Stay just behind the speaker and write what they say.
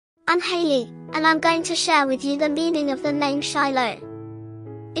I'm Haley, and I'm going to share with you the meaning of the name Shiloh.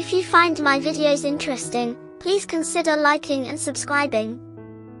 If you find my videos interesting, please consider liking and subscribing.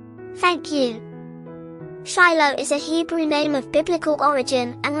 Thank you. Shiloh is a Hebrew name of biblical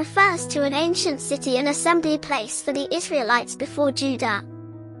origin and refers to an ancient city and assembly place for the Israelites before Judah.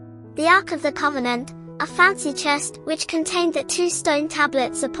 The Ark of the Covenant, a fancy chest which contained the 2 stone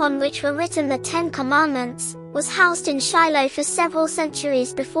tablets upon which were written the 10 Commandments, was housed in Shiloh for several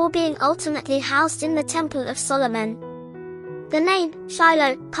centuries before being ultimately housed in the Temple of Solomon. The name,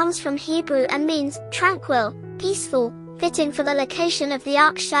 Shiloh, comes from Hebrew and means tranquil, peaceful, fitting for the location of the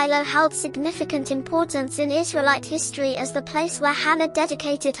Ark. Shiloh held significant importance in Israelite history as the place where Hannah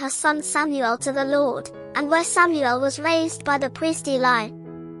dedicated her son Samuel to the Lord, and where Samuel was raised by the priest Eli.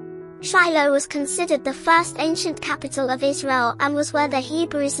 Shiloh was considered the first ancient capital of Israel and was where the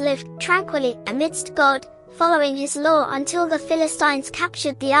Hebrews lived tranquilly amidst God, following his law until the Philistines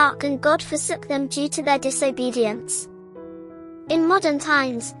captured the ark and God forsook them due to their disobedience. In modern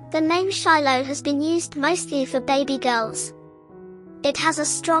times, the name Shiloh has been used mostly for baby girls. It has a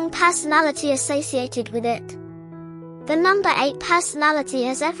strong personality associated with it. The number 8 personality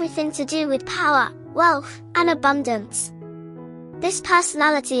has everything to do with power, wealth, and abundance. This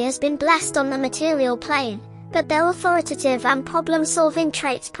personality has been blessed on the material plane, but their authoritative and problem-solving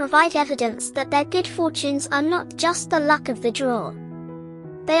traits provide evidence that their good fortunes are not just the luck of the draw.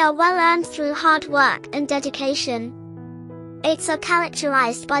 They are well earned through hard work and dedication. 8s are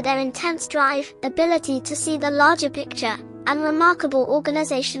characterized by their intense drive, ability to see the larger picture, and remarkable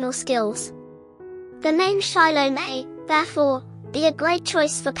organizational skills. The name Shiloh may, therefore, be a great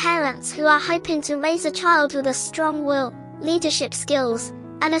choice for parents who are hoping to raise a child with a strong will, leadership skills,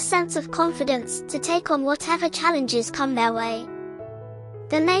 and a sense of confidence to take on whatever challenges come their way.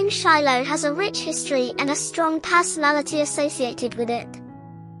 The name Shiloh has a rich history and a strong personality associated with it.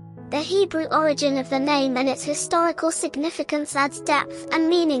 The Hebrew origin of the name and its historical significance adds depth and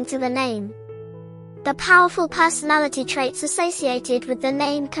meaning to the name. The powerful personality traits associated with the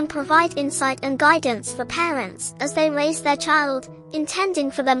name can provide insight and guidance for parents as they raise their child, intending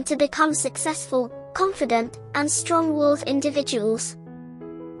for them to become successful, confident, and strong-willed individuals.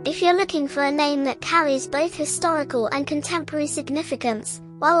 If you're looking for a name that carries both historical and contemporary significance,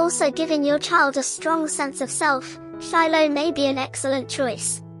 while also giving your child a strong sense of self, Shiloh may be an excellent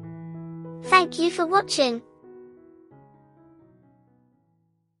choice. Thank you for watching.